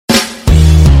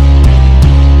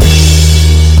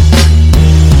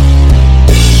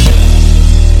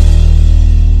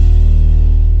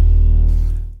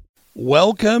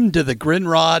Welcome to the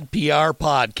Grindrod PR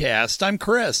Podcast. I'm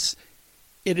Chris.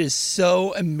 It is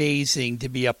so amazing to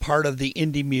be a part of the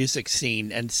indie music scene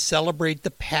and celebrate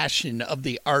the passion of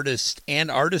the artist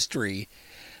and artistry.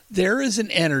 There is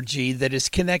an energy that is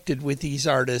connected with these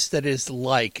artists that is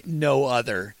like no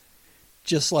other.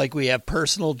 Just like we have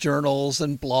personal journals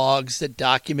and blogs that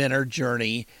document our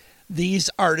journey, these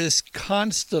artists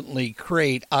constantly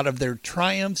create out of their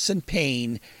triumphs and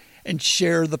pain and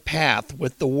share the path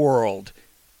with the world.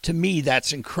 To me,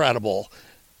 that's incredible.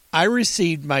 I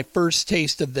received my first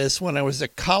taste of this when I was a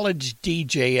college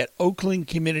DJ at Oakland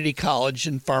Community College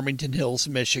in Farmington Hills,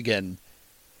 Michigan.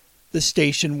 The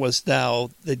station was now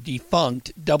the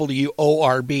defunct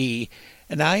WORB,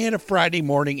 and I had a Friday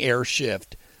morning air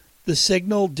shift. The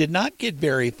signal did not get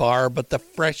very far, but the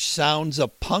fresh sounds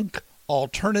of punk,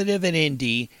 alternative, and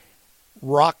indie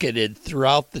rocketed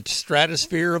throughout the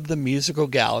stratosphere of the musical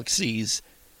galaxies.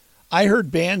 I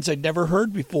heard bands I'd never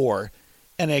heard before,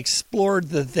 and explored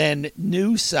the then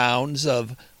new sounds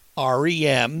of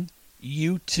REM,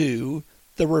 U2,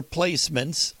 The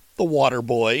Replacements, The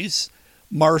Waterboys,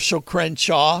 Marshall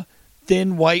Crenshaw,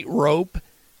 Thin White Rope,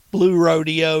 Blue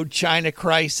Rodeo, China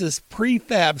Crisis,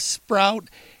 Prefab Sprout,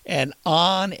 and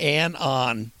on and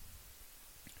on.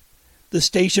 The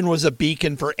station was a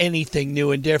beacon for anything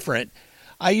new and different.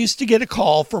 I used to get a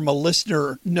call from a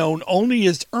listener known only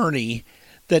as Ernie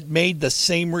that made the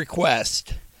same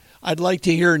request. I'd like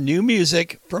to hear new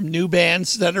music from new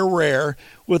bands that are rare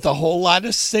with a whole lot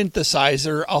of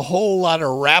synthesizer, a whole lot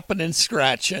of rapping and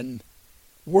scratching.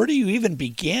 Where do you even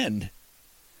begin?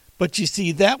 But you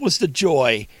see, that was the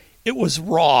joy. It was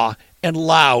raw and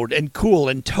loud and cool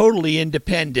and totally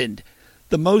independent.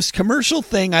 The most commercial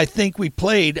thing I think we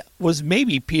played was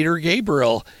maybe Peter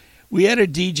Gabriel. We had a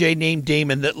DJ named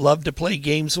Damon that loved to play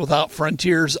Games Without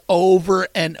Frontiers over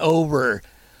and over.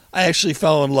 I actually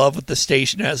fell in love with the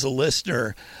station as a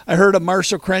listener. I heard a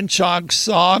Marshall Crenshaw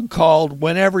song called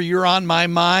Whenever You're on My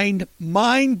Mind.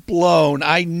 Mind blown.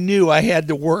 I knew I had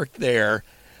to work there.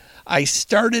 I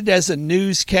started as a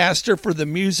newscaster for the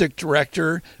music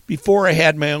director before I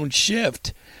had my own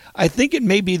shift. I think it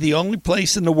may be the only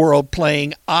place in the world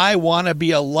playing I Wanna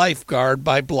Be a Lifeguard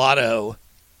by Blotto.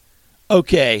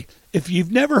 Okay, if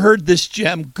you've never heard this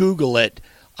gem, Google it.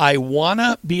 I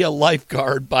Wanna Be a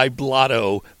Lifeguard by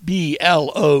Blotto,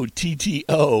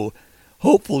 Blotto.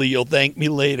 Hopefully you'll thank me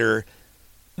later.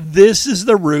 This is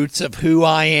the roots of who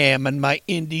I am and my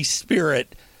indie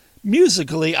spirit.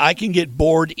 Musically, I can get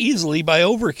bored easily by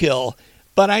overkill,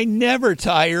 but I never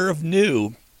tire of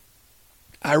new.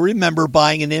 I remember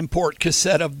buying an import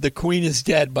cassette of The Queen is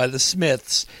Dead by the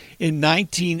Smiths in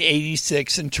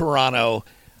 1986 in Toronto.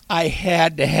 I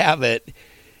had to have it.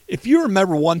 If you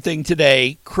remember one thing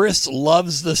today, Chris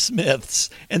loves the Smiths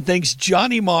and thinks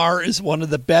Johnny Marr is one of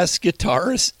the best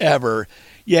guitarists ever.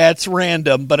 Yeah, it's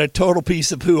random, but a total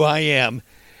piece of who I am.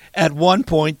 At one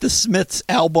point, the Smiths'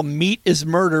 album Meat is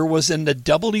Murder was in the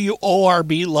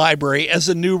WORB library as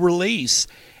a new release.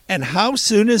 And How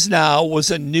Soon Is Now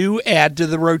was a new add to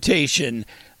the rotation.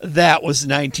 That was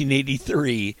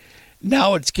 1983.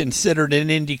 Now it's considered an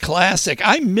indie classic.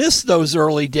 I miss those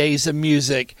early days of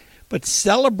music, but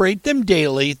celebrate them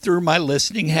daily through my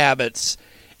listening habits.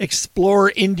 Explore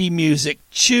indie music.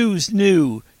 Choose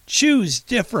new. Choose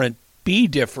different. Be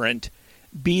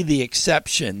the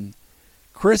exception.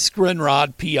 Chris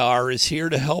Grindrod PR is here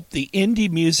to help the indie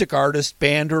music artist,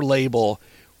 band, or label.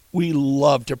 We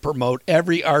love to promote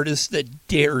every artist that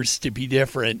dares to be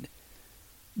different.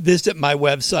 Visit my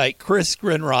website,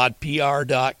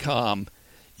 chrisgrindrodpr.com.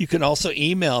 You can also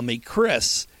email me,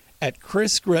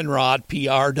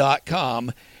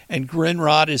 chris@chrisgrindrodpr.com, and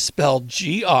Grindrod is spelled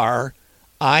Grindrod.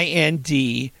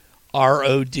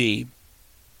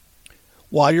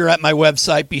 While you're at my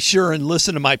website, be sure and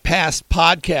listen to my past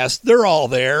podcasts. They're all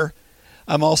there.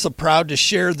 I'm also proud to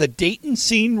share the Dayton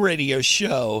Scene Radio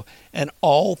Show and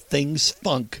all things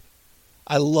funk.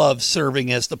 I love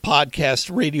serving as the podcast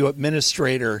radio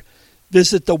administrator.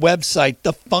 Visit the website,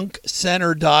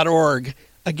 thefunkcenter.org.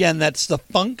 Again, that's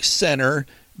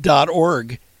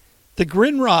thefunkcenter.org. The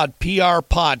Grindrod PR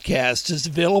Podcast is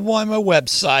available on my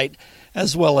website,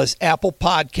 as well as Apple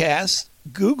Podcasts,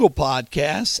 Google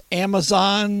Podcasts,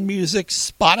 Amazon Music,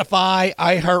 Spotify,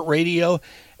 iHeartRadio,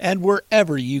 and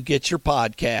wherever you get your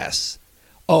podcasts.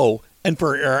 Oh, and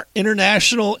for our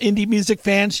international indie music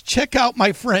fans, check out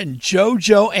my friend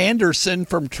Jojo Anderson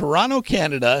from Toronto,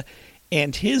 Canada,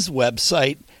 and his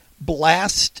website,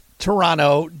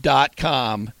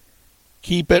 blasttoronto.com.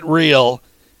 Keep it real.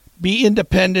 Be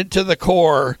independent to the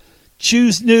core.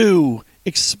 Choose new.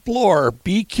 explore,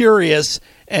 be curious,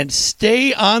 and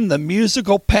stay on the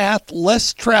musical path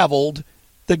less traveled,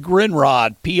 the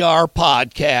Grindrod PR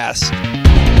Podcast.